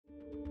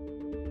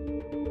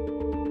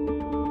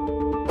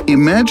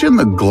Imagine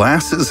the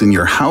glasses in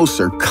your house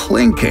are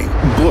clinking,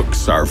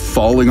 books are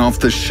falling off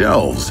the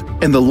shelves,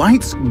 and the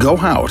lights go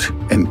out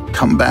and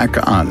come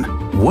back on.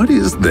 What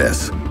is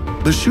this?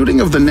 The shooting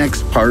of the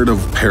next part of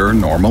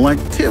Paranormal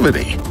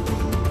Activity?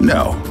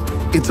 No,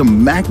 it's a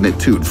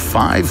magnitude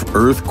 5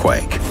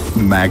 earthquake.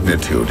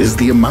 Magnitude is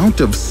the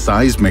amount of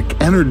seismic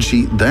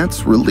energy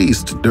that's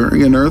released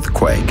during an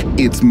earthquake.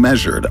 It's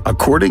measured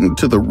according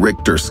to the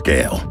Richter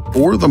scale,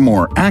 or the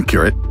more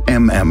accurate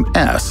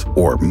MMS,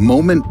 or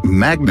Moment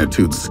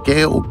Magnitude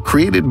Scale,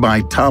 created by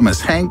Thomas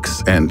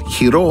Hanks and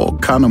Hiro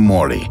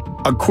Kanamori.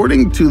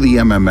 According to the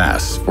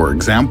MMS, for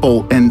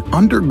example, an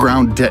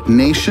underground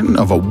detonation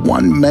of a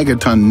 1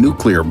 megaton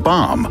nuclear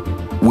bomb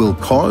will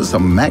cause a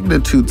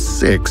magnitude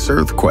 6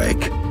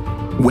 earthquake.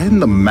 When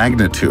the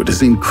magnitude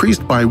is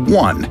increased by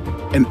 1,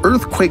 an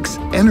earthquake's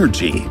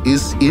energy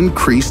is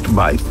increased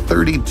by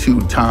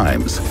 32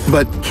 times.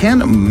 But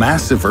can a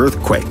massive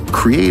earthquake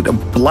create a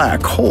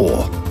black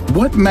hole?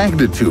 What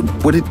magnitude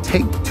would it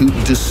take to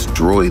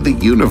destroy the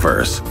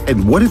universe?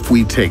 And what if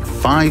we take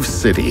 5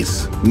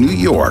 cities, New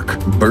York,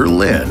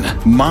 Berlin,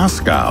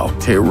 Moscow,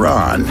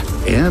 Tehran,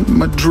 and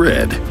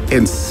Madrid,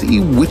 and see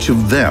which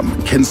of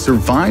them can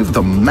survive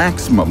the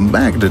maximum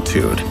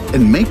magnitude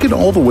and make it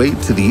all the way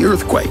to the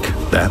earthquake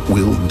that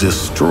will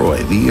destroy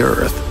the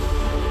Earth?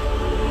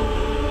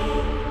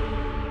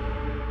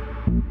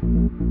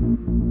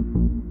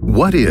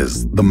 What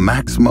is the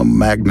maximum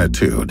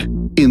magnitude?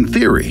 In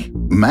theory,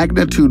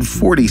 magnitude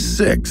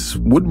 46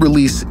 would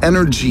release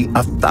energy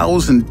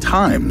 1,000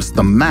 times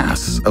the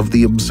mass of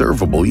the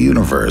observable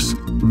universe.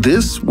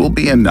 This will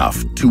be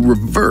enough to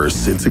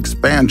reverse its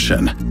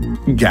expansion.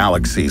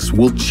 Galaxies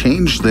will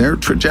change their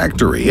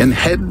trajectory and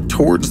head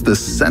towards the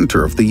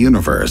center of the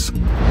universe.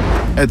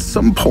 At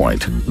some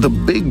point, the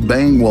Big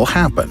Bang will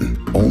happen,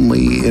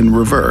 only in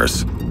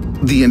reverse.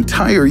 The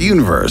entire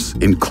universe,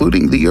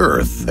 including the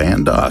Earth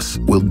and us,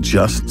 will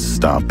just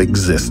stop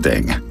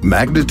existing.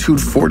 Magnitude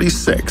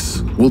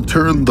 46 will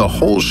turn the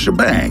whole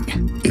shebang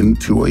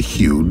into a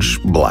huge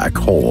black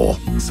hole.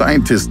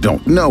 Scientists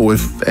don't know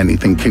if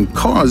anything can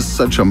cause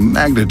such a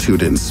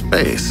magnitude in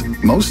space.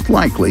 Most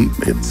likely,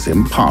 it's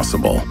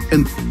impossible,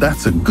 and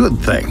that's a good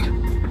thing.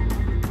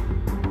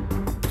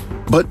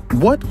 But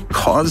what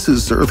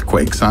causes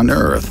earthquakes on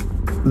Earth?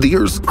 The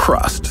Earth's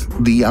crust,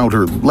 the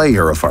outer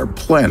layer of our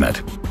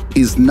planet,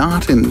 is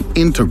not an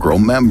integral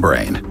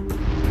membrane.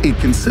 It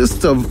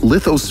consists of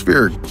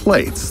lithospheric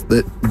plates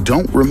that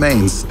don't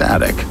remain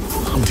static.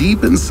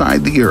 Deep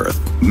inside the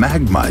Earth,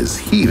 magma is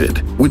heated,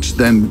 which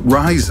then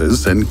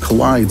rises and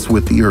collides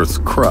with the Earth's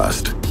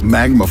crust.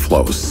 Magma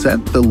flows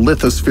set the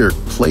lithospheric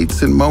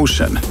plates in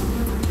motion.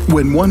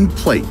 When one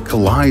plate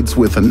collides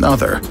with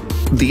another,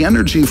 the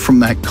energy from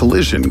that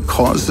collision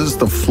causes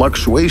the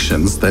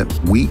fluctuations that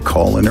we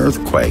call an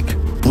earthquake.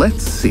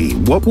 Let's see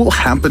what will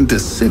happen to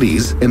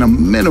cities in a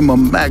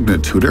minimum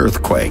magnitude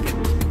earthquake.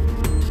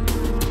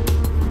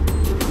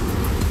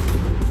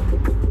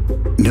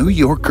 New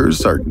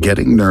Yorkers are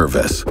getting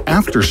nervous.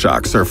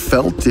 Aftershocks are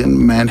felt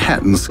in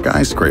Manhattan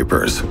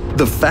skyscrapers.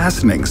 The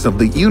fastenings of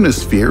the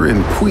Unisphere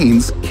in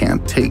Queens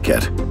can't take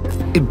it.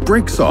 It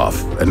breaks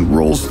off and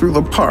rolls through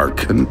the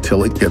park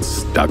until it gets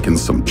stuck in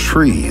some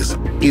trees.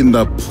 In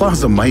the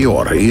Plaza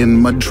Mayor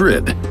in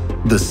Madrid,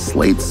 the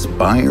slate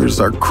spires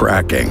are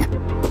cracking.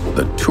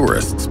 The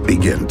tourists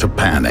begin to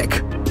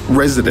panic.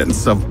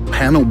 Residents of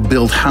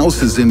panel-built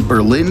houses in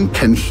Berlin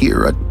can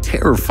hear a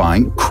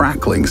terrifying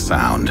crackling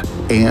sound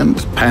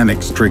and,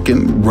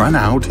 panic-stricken, run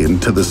out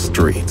into the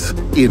streets.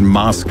 In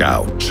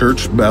Moscow,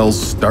 church bells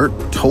start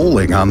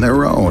tolling on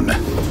their own.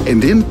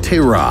 And in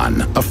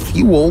Tehran, a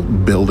few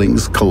old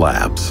buildings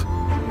collapse.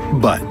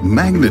 But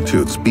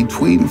magnitudes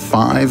between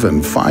 5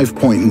 and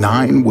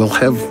 5.9 will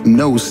have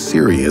no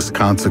serious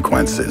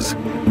consequences.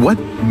 What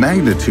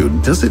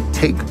magnitude does it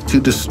take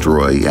to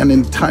destroy an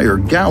entire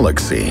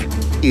galaxy?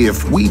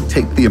 If we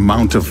take the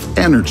amount of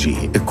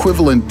energy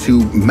equivalent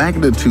to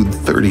magnitude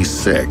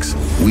 36,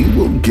 we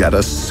will get a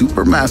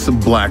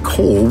supermassive black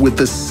hole with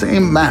the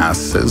same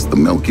mass as the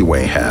Milky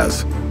Way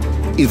has.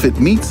 If it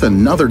meets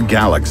another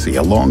galaxy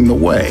along the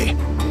way,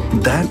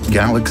 that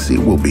galaxy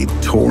will be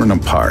torn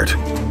apart.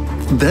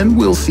 Then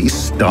we'll see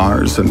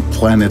stars and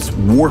planets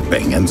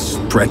warping and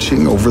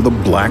stretching over the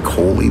black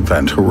hole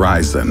event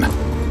horizon.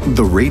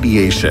 The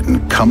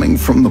radiation coming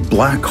from the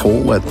black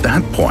hole at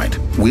that point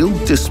will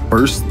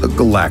disperse the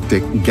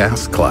galactic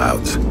gas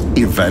clouds.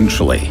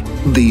 Eventually,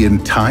 the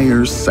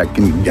entire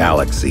second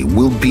galaxy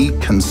will be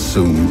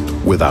consumed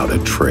without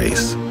a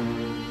trace.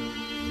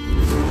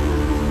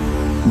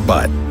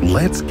 But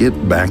let's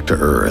get back to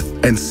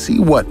Earth and see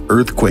what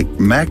earthquake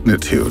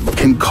magnitude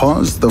can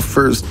cause the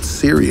first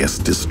serious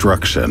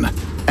destruction.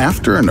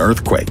 After an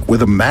earthquake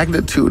with a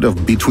magnitude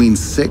of between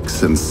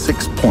 6 and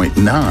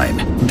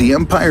 6.9, the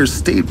Empire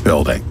State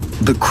Building,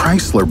 the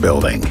Chrysler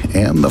Building,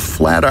 and the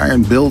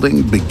Flatiron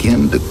Building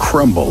begin to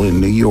crumble in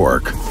New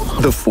York.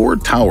 The 4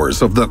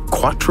 towers of the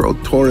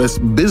Cuatro Torres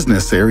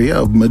business area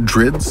of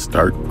Madrid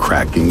start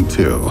cracking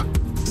too.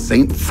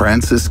 St.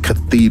 Francis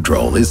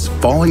Cathedral is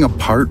falling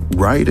apart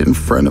right in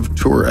front of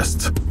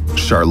tourists.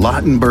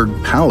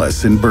 Charlottenburg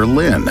Palace in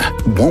Berlin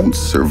won't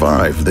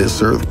survive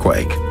this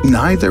earthquake.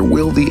 Neither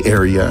will the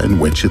area in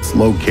which it's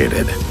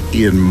located.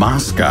 In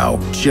Moscow,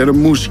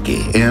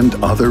 Cheremushki and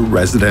other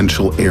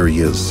residential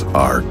areas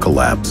are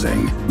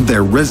collapsing.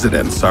 Their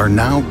residents are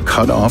now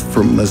cut off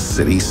from the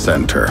city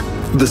center.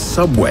 The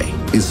subway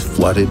is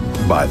flooded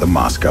by the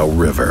Moscow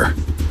River.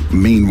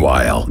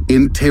 Meanwhile,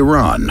 in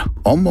Tehran,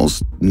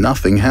 almost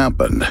nothing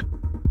happened.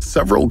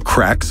 Several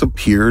cracks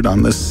appeared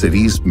on the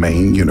city's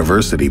main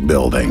university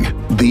building.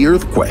 The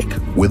earthquake,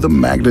 with a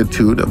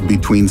magnitude of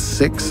between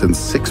 6 and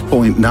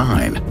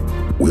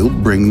 6.9, will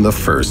bring the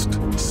first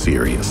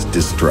serious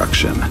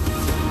destruction.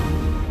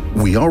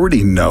 We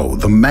already know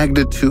the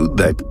magnitude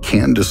that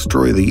can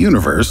destroy the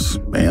universe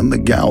and the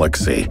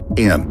galaxy,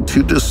 and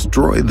to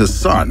destroy the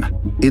sun,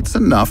 it's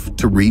enough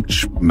to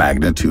reach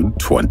magnitude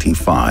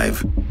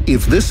 25.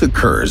 If this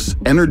occurs,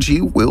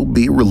 energy will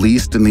be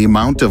released in the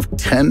amount of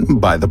 10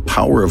 by the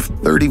power of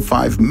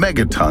 35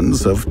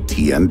 megatons of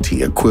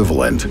TNT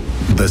equivalent.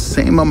 The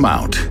same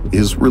amount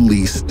is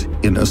released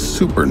in a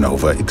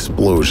supernova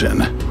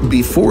explosion.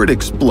 Before it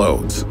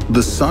explodes,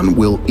 the sun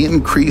will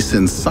increase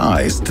in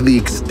size to the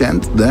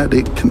extent that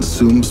it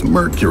consumes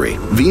Mercury,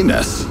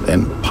 Venus,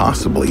 and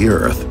possibly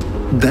Earth.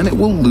 Then it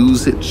will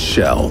lose its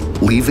shell,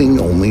 leaving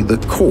only the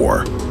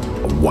core,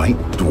 a white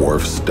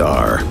dwarf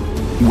star.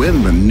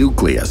 When the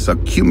nucleus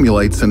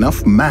accumulates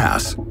enough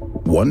mass,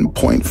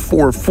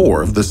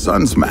 1.44 of the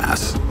sun's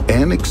mass,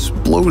 an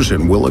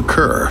explosion will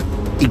occur,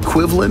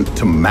 equivalent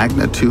to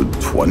magnitude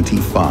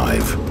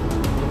 25.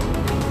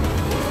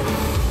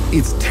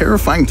 It's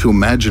terrifying to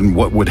imagine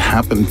what would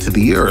happen to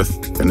the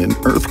Earth in an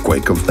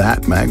earthquake of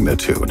that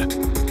magnitude.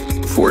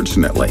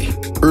 Fortunately,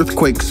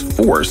 earthquake's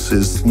force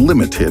is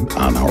limited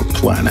on our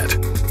planet.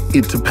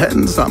 It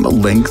depends on the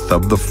length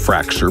of the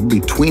fracture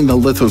between the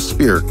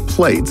lithospheric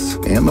plates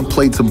and the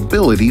plate's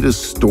ability to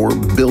store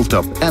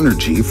built-up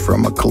energy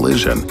from a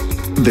collision.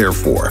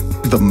 Therefore,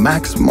 the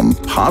maximum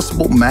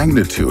possible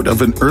magnitude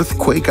of an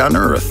earthquake on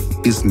Earth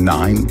is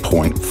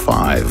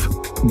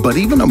 9.5. But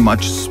even a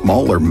much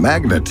smaller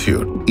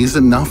magnitude is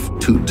enough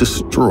to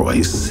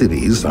destroy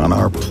cities on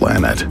our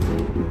planet.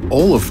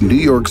 All of New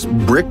York's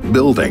brick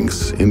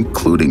buildings,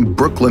 including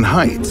Brooklyn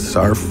Heights,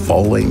 are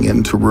falling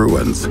into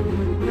ruins.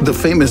 The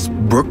famous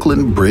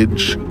Brooklyn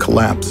Bridge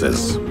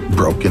collapses,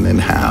 broken in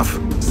half.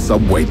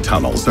 Subway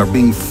tunnels are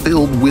being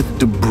filled with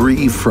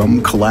debris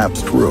from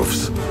collapsed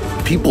roofs.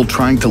 People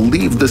trying to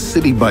leave the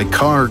city by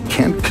car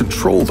can't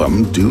control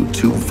them due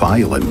to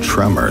violent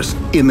tremors.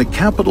 In the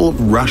capital of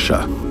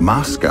Russia,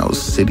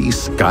 Moscow's city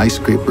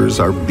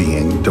skyscrapers are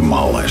being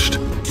demolished.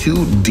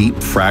 2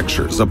 deep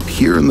fractures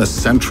appear in the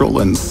central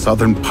and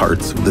southern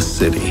parts of the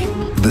city.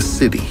 The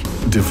city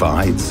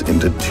divides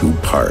into 2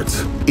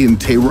 parts. In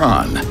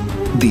Tehran,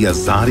 the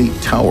Azadi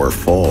Tower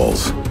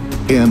falls,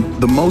 and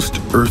the most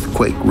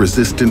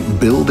earthquake-resistant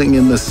building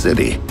in the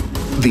city,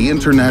 the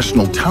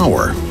International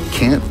Tower,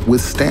 can't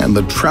withstand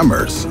the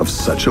tremors of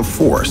such a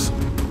force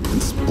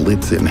and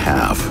splits in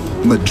half.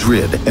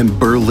 Madrid and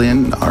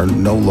Berlin are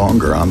no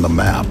longer on the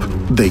map.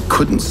 They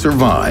couldn't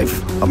survive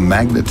a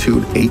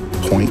magnitude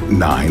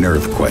 8.9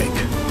 earthquake.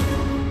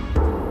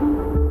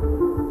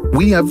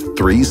 We have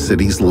 3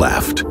 cities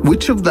left.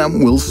 Which of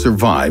them will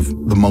survive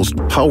the most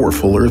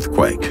powerful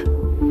earthquake?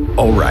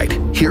 All right,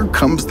 here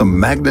comes the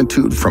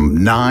magnitude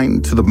from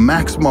 9 to the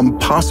maximum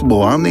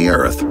possible on the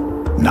Earth,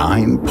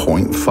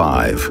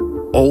 9.5.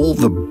 All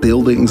the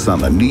buildings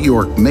on the New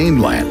York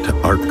mainland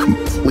are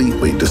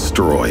completely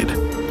destroyed,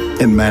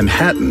 and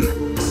Manhattan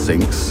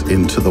sinks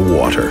into the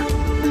water.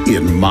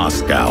 In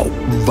Moscow,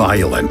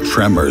 violent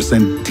tremors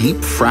and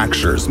deep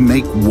fractures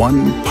make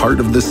one part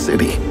of the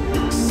city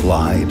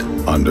slide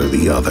under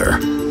the other.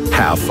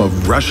 Half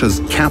of Russia's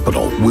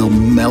capital will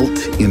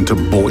melt into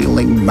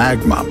boiling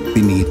magma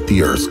beneath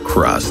the Earth's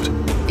crust.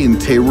 In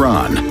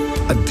Tehran,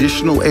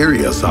 additional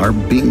areas are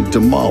being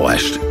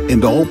demolished,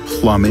 and all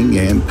plumbing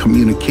and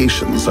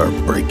communications are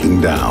breaking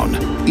down.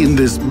 In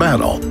this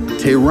battle,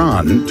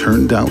 Tehran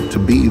turned out to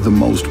be the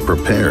most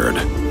prepared.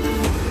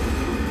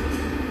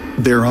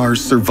 There are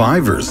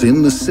survivors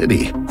in the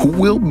city who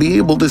will be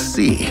able to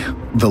see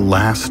the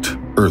last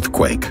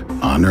earthquake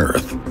on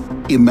Earth.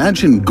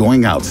 Imagine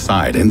going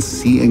outside and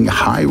seeing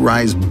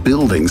high-rise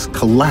buildings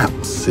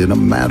collapse in a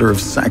matter of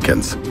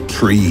seconds.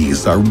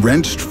 Trees are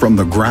wrenched from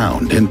the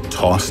ground and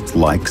tossed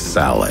like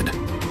salad.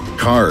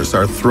 Cars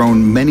are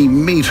thrown many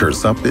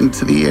meters up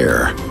into the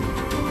air.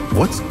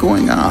 What's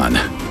going on?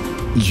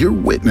 You're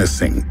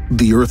witnessing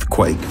the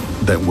earthquake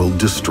that will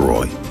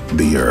destroy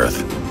the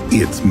Earth.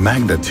 Its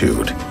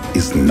magnitude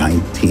is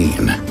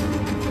 19.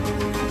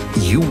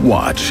 You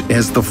watch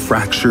as the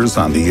fractures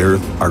on the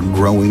Earth are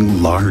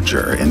growing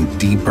larger and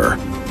deeper.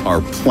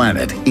 Our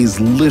planet is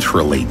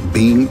literally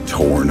being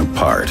torn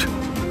apart.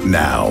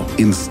 Now,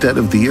 instead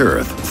of the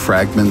Earth,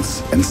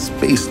 fragments and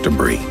space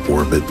debris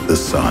orbit the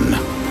sun.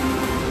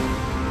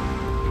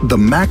 The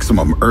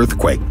maximum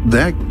earthquake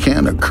that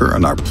can occur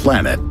on our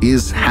planet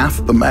is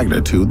half the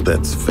magnitude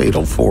that's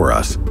fatal for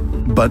us.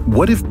 But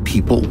what if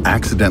people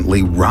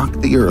accidentally rock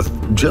the Earth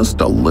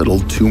just a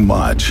little too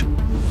much?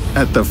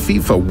 At the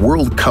FIFA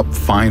World Cup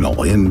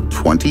final in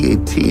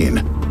 2018,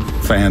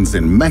 fans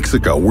in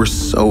Mexico were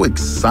so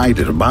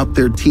excited about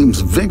their team's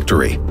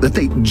victory that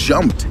they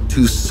jumped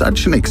to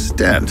such an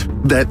extent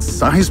that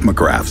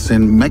seismographs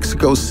in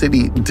Mexico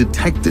City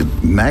detected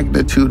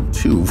magnitude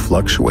 2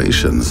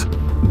 fluctuations.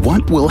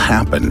 What will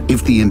happen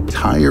if the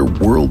entire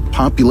world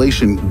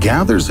population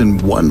gathers in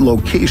one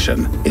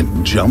location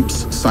and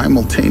jumps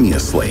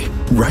simultaneously?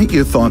 Write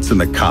your thoughts in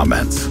the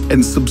comments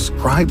and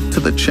subscribe to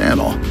the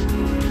channel.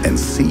 And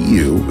see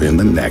you in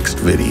the next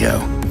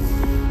video.